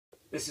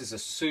This is a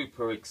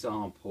super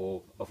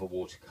example of a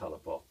watercolour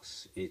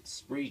box.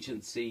 It's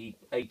Regency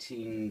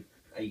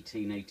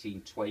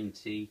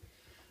 1820.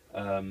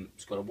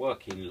 It's got a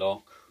working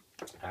lock,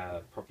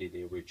 probably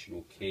the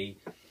original key.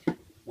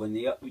 When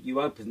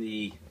you open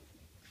the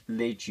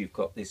lid, you've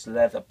got this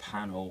leather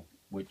panel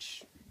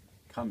which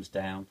comes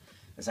down.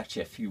 There's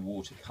actually a few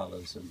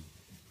watercolours and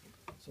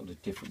sort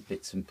of different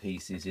bits and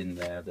pieces in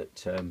there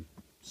that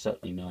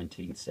certainly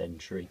 19th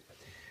century.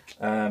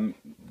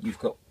 You've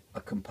got a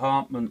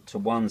compartment to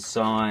one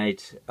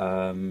side,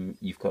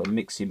 you've got a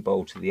mixing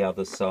bowl to the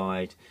other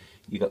side,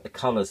 you've got the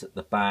colours at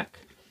the back,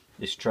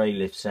 this tray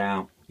lifts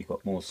out, you've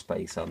got more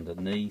space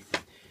underneath.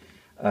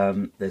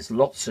 There's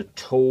lots of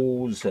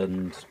tools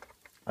and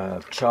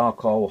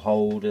charcoal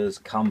holders,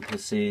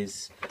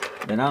 compasses.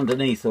 Then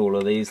underneath all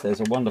of these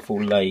there's a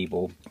wonderful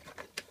label,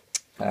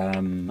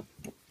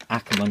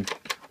 R.Ackermann,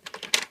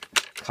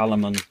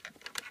 colourman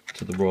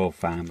to the royal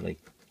family,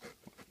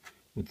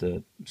 with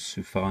the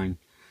Fine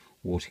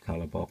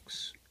watercolour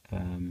box,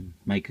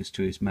 makers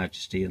to His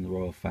Majesty and the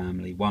Royal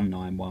Family,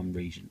 191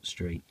 Regent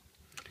Street.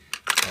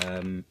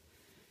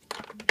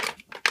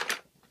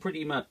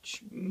 Pretty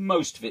much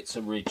most of it's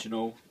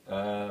original.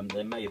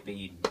 There may have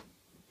been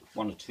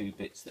one or two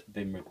bits that have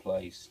been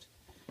replaced,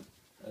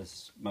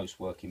 as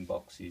most working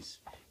boxes.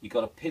 You've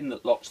got a pin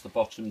that locks the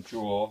bottom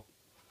drawer,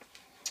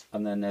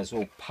 and then there's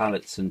all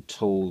pallets and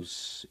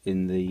tools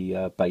in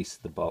the base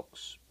of the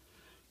box,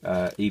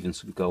 even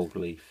some gold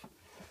leaf.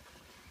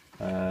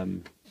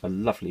 A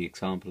lovely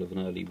example of an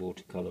early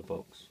watercolour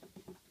box.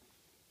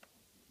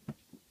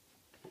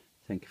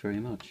 Thank you very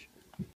much.